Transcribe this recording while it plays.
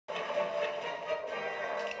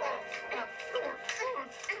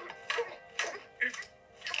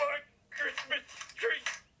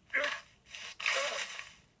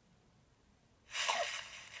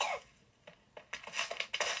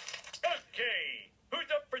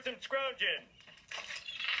scrounging.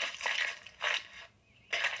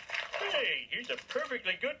 Hey, here's a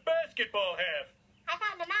perfectly good basketball half. I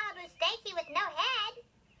found a Malibu Stacy with no head.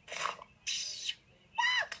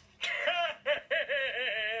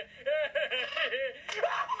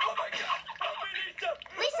 Oh my God! Help me, Lisa!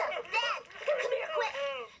 Lisa, Dad, come here quick.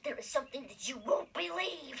 There is something that you won't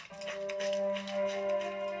believe.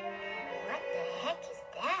 What the heck is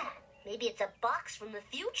that? Maybe it's a box from the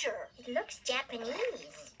future. It looks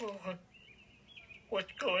Japanese.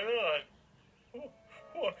 What's going on?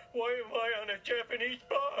 Why am I on a Japanese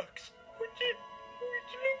box? What's it?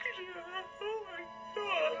 Oh my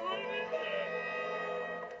God! What is that?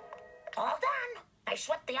 All done. I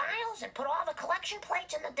swept the aisles and put all the collection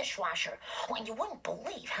plates in the dishwasher. Well, you wouldn't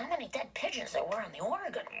believe how many dead pigeons there were on the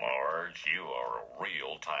Oregon. Marge, you are a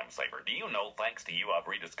real time saver. Do you know, thanks to you, I've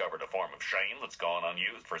rediscovered a form of shame that's gone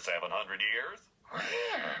unused for 700 years?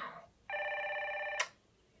 Wow.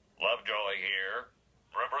 Lovejoy here.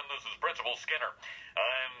 Reverend, this is Principal Skinner.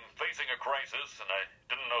 I'm facing a crisis, and I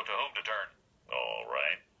didn't know to whom to turn. All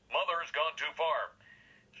right. Mother's gone too far.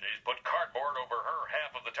 She's put cardboard over her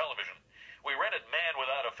half of the television. We rented Man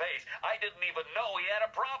Without a Face. I didn't even know he had a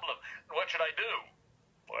problem. What should I do?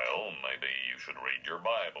 Well, maybe you should read your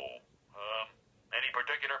Bible. Any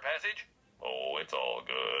particular passage? Oh, it's all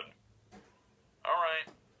good. All right.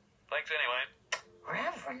 Thanks anyway.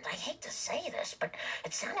 Reverend, I hate to say this, but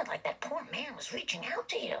it sounded like that poor man was reaching out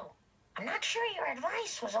to you. I'm not sure your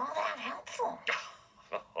advice was all that helpful.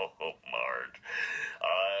 Oh, Marge,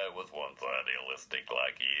 I was once idealistic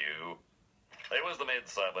like you. It was the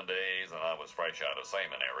mid-70s, and I was fresh out of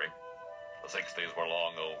seminary. The 60s were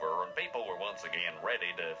long over, and people were once again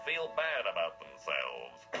ready to feel bad about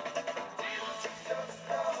themselves.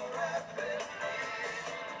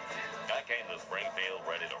 I came to Springfield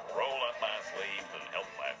ready to roll up my sleeves and help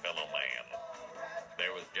my fellow man.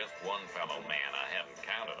 There was just one fellow man I hadn't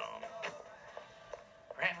counted on.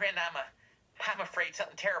 Reverend, I'm afraid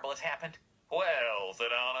something terrible has happened. Well, sit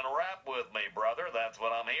down and rap with me, brother. That's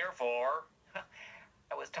what I'm here for.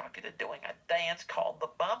 I was talking to doing a dance called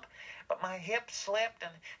the bump, but my hip slipped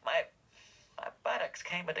and my buttocks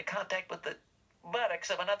came into contact with the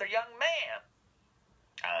buttocks of another young man.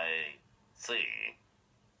 I see.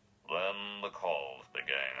 Then the calls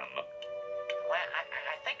began. Well,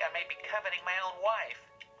 I think I may be coveting my own wife.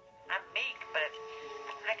 I'm meek, but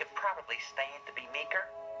I could probably stand to be meeker.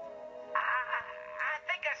 I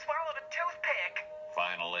think I swallowed a toothpick.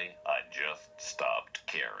 Finally, I just stopped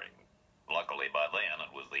caring. Luckily, by then,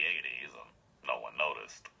 it was the 80s, and no one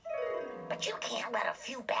noticed. But you can't let a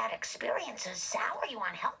few bad experiences sour you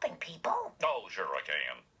on helping people. Oh, sure I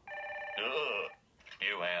can.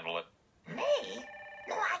 You handle it. Me?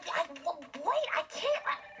 No, wait, I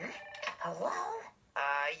can't. Hello?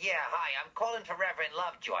 Yeah, hi, I'm calling for Reverend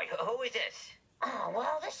Lovejoy. Who is this? Oh,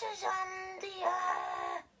 well, this is,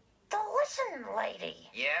 the listen lady.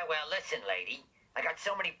 Yeah, well, listen, lady. I got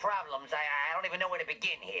so many problems, I don't even know where to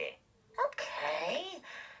begin here. Okay.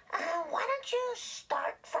 Why don't you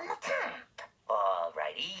start from the top?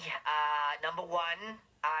 Alrighty. Number one,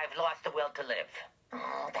 I've lost the will to live.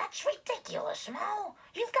 Oh, that's ridiculous, Mo.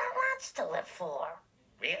 You've got lots to live for.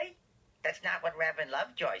 Really? That's not what Reverend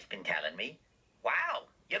Lovejoy's been telling me. Wow,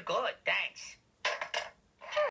 you're good, thanks.